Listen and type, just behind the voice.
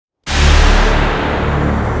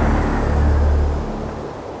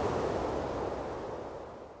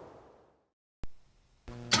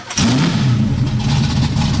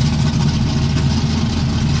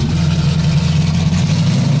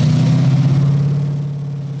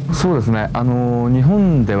そうですね。日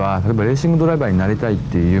本では例えばレーシングドライバーになりたいっ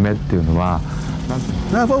ていう夢っていうのは。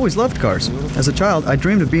I've always loved cars. As a child, I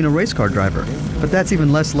dreamed of being a race car driver, but that's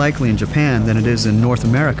even less likely in Japan than it is in North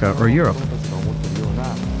America or Europe.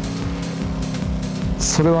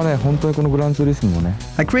 それはね、本当にこのグランツーリスモもね。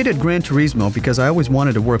I created Gran Turismo because I always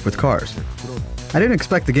wanted to work with cars. I didn't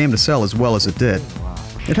expect the game to sell as well as it did.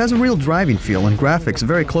 It has a real driving feel and graphics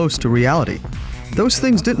very close to reality. Those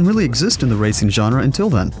things didn't really exist in the racing genre until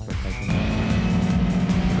then.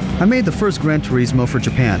 I made the first Gran Turismo for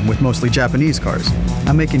Japan with mostly Japanese cars.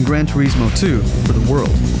 I'm making Gran Turismo 2 for the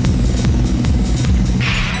world.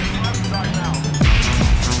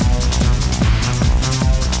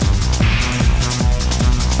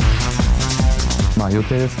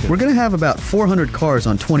 We're going to have about 400 cars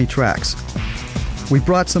on 20 tracks. We've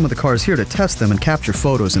brought some of the cars here to test them and capture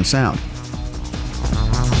photos and sound.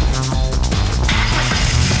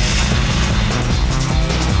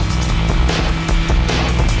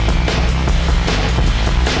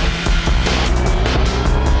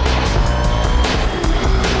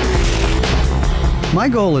 My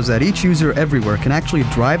goal is that each user everywhere can actually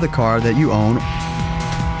drive the car that you own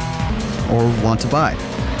or want to buy,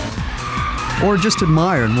 or just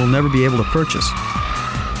admire and will never be able to purchase.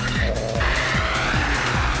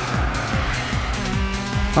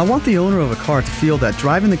 I want the owner of a car to feel that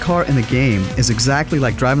driving the car in the game is exactly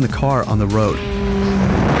like driving the car on the road.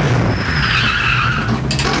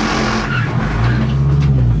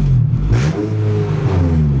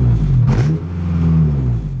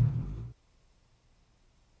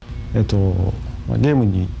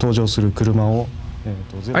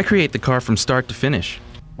 I create the car from start to finish.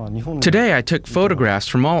 Today I took photographs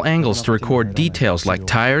from all angles to record details like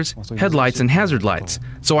tires, headlights, and hazard lights,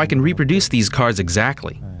 so I can reproduce these cars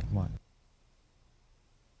exactly.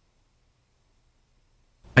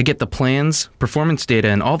 I get the plans, performance data,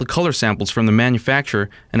 and all the color samples from the manufacturer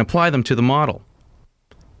and apply them to the model.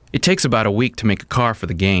 It takes about a week to make a car for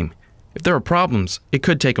the game. If there are problems, it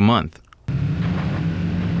could take a month.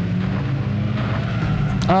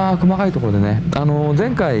 In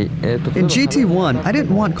GT1, I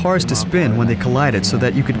didn't want cars to spin when they collided so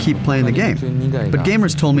that you could keep playing the game. But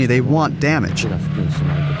gamers told me they want damage.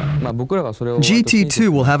 GT2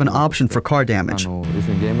 will have an option for car damage.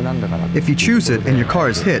 If you choose it and your car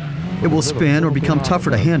is hit, it will spin or become tougher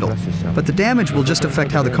to handle. But the damage will just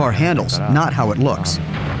affect how the car handles, not how it looks.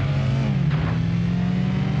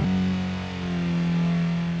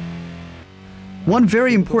 One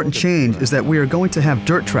very important change is that we are going to have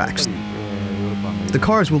dirt tracks. The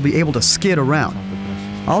cars will be able to skid around.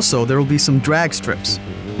 Also, there will be some drag strips.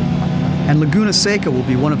 And Laguna Seca will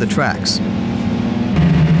be one of the tracks.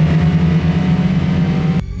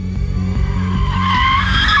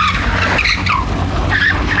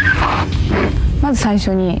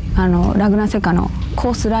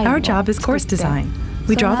 Our job is course design.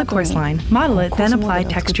 We draw the course line, model it, then apply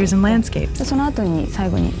textures and landscapes.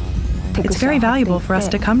 It's very valuable for us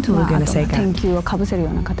to come to Laguna Seca.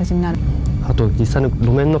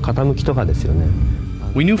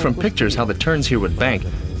 We knew from pictures how the turns here would bank,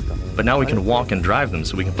 but now we can walk and drive them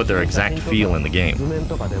so we can put their exact feel in the game.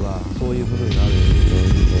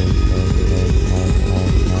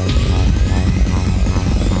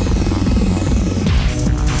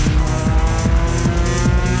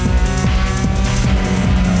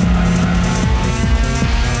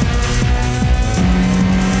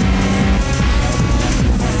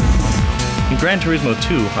 Gran Turismo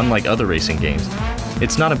 2, unlike other racing games,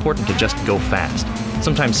 it's not important to just go fast.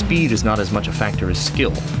 Sometimes speed is not as much a factor as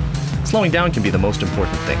skill. Slowing down can be the most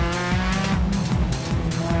important thing.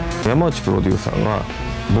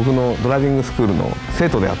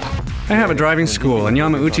 I have a driving school, and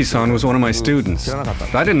Yamauchi-san was one of my students.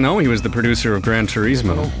 But I didn't know he was the producer of Gran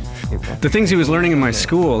Turismo. The things he was learning in my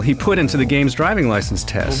school, he put into the game's driving license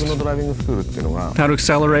test. How to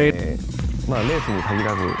accelerate,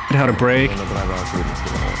 how to brake,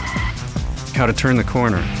 how to turn the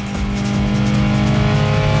corner.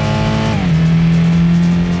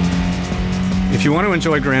 If you want to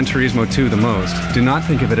enjoy Gran Turismo 2 the most, do not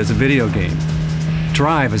think of it as a video game.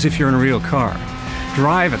 Drive as if you're in a real car.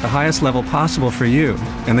 Drive at the highest level possible for you,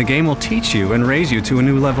 and the game will teach you and raise you to a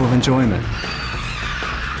new level of enjoyment.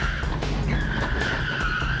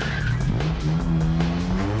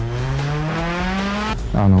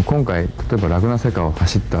 今回例えばラグナセカを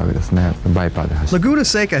走ったわけですね。バイパーで走って。Laguna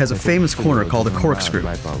Seca has a famous corner called the corkscrew.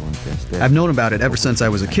 I've known about it ever since I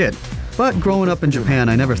was a kid, but growing up in Japan,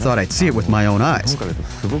 I never thought I'd see it with my own eyes.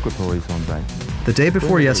 The day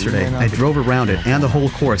before yesterday, I drove around it and the whole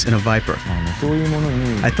course in a Viper.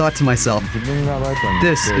 I thought to myself,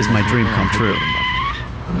 this is my dream come true.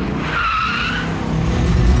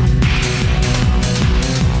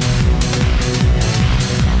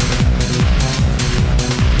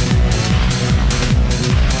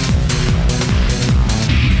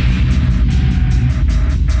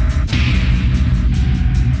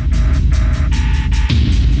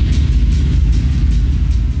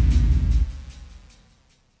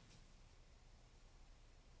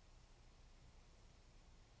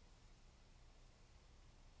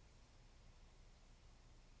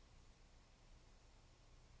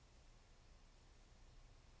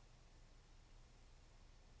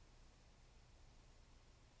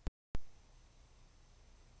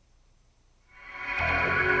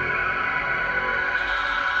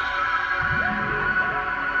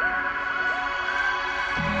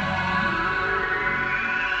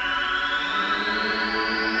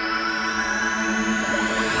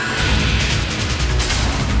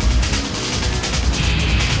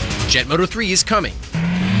 JETMOTO 3 is coming.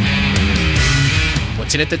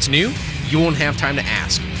 What's in it that's new? You won't have time to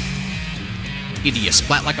ask. Either you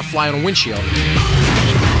splat like a fly on a windshield,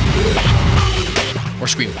 or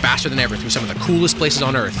scream faster than ever through some of the coolest places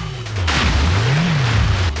on Earth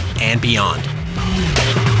and beyond.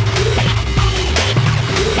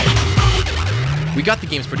 We got the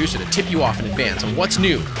game's producer to tip you off in advance on what's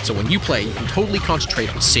new, so when you play, you can totally concentrate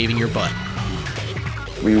on saving your butt.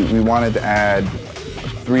 We wanted to add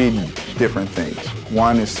 3 different things.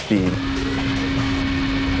 One is speed.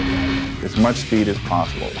 As much speed as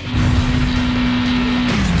possible.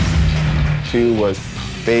 2 was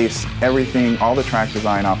base everything, all the track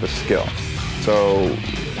design off of skill. So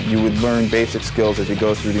you would learn basic skills as you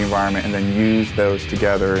go through the environment and then use those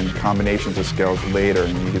together in combinations of skills later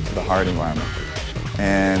when you get to the hard environment.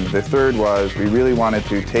 And the 3rd was we really wanted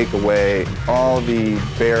to take away all the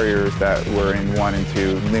barriers that were in 1 and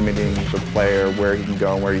 2, limiting the player where he can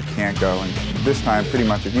go and where he can't go. And this time, pretty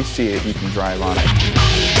much, if you see it, you can drive on it.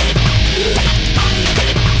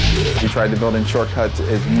 We tried to build in shortcuts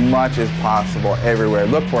as much as possible everywhere.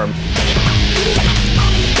 Look for them.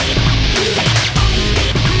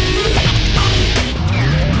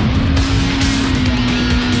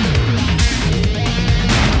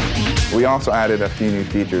 We also added a few new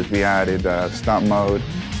features. We added stunt mode,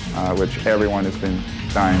 which everyone has been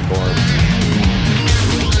dying for.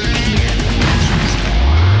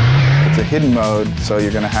 It's a hidden mode, so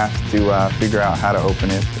you're going to have to figure out how to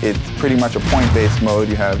open it. It's pretty much a point-based mode.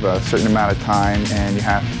 You have a certain amount of time, and you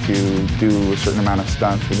have to do a certain amount of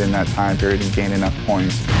stunts within that time period and gain enough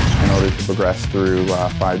points in order to progress through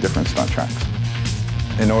 5 different stunt tracks.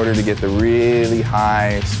 In order to get the really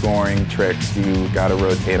high scoring tricks, you got to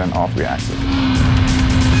rotate on all 3 axes.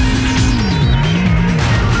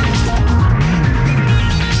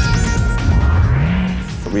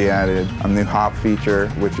 We added a new hop feature,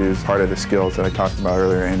 which is part of the skills that I talked about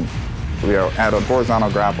earlier, and we added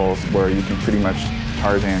horizontal grapples where you can pretty much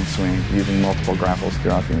Tarzan swing using multiple grapples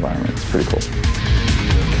throughout the environment. It's pretty cool.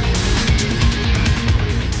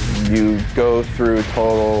 You go through a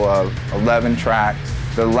total of 11 tracks.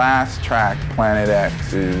 The last track, Planet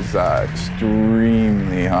X, is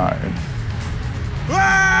extremely hard.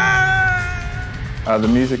 The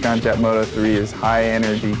music on JETMOTO 3 is high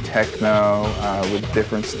energy techno with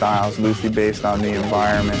different styles, loosely based on the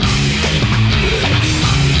environment.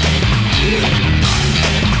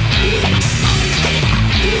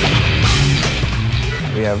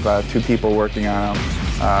 We have 2 people working on them.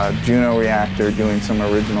 Juno Reactor doing some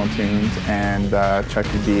original tunes, and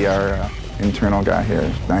Chucky D, our internal guy here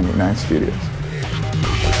at 99 Studios.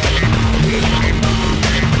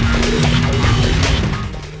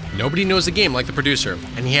 Nobody knows the game like the producer,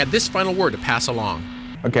 and he had this final word to pass along.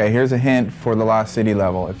 Okay, here's a hint for the Lost City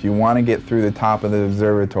level. If you want to get through the top of the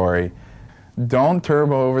observatory, don't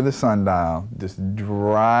turbo over the sundial. Just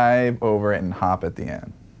drive over it and hop at the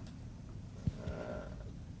end.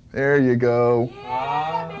 There you go.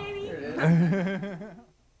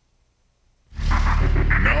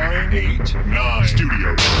 There it is. 989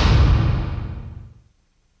 Studios.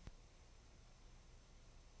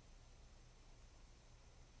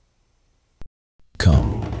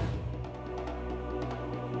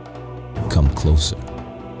 Come closer.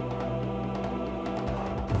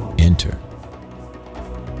 Enter.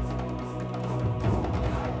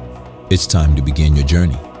 It's time to begin your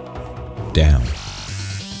journey. Down.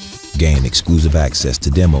 Gain exclusive access to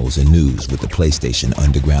demos and news with the PlayStation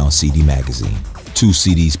Underground CD magazine. 2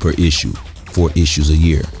 CDs per issue, 4 issues a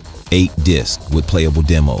year, 8 discs with playable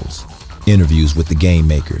demos, interviews with the game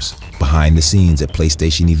makers, behind the scenes at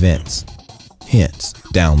PlayStation events, hints,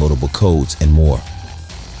 downloadable codes, and more.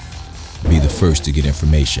 Be the first to get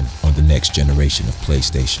information on the next generation of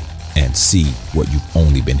PlayStation. and see what you've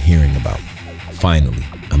only been hearing about. Finally,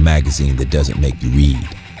 a magazine that doesn't make you read,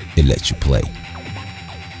 it lets you play.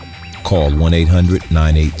 Call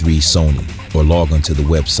 1-800-983-SONY or log onto the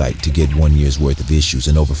website to get 1 year's worth of issues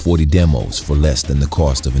and over 40 demos for less than the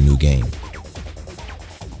cost of a new game.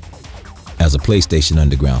 As a PlayStation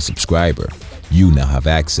Underground subscriber, you now have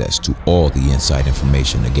access to all the inside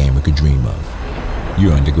information a gamer could dream of.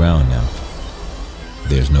 You're underground now.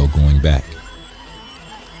 There's no going back.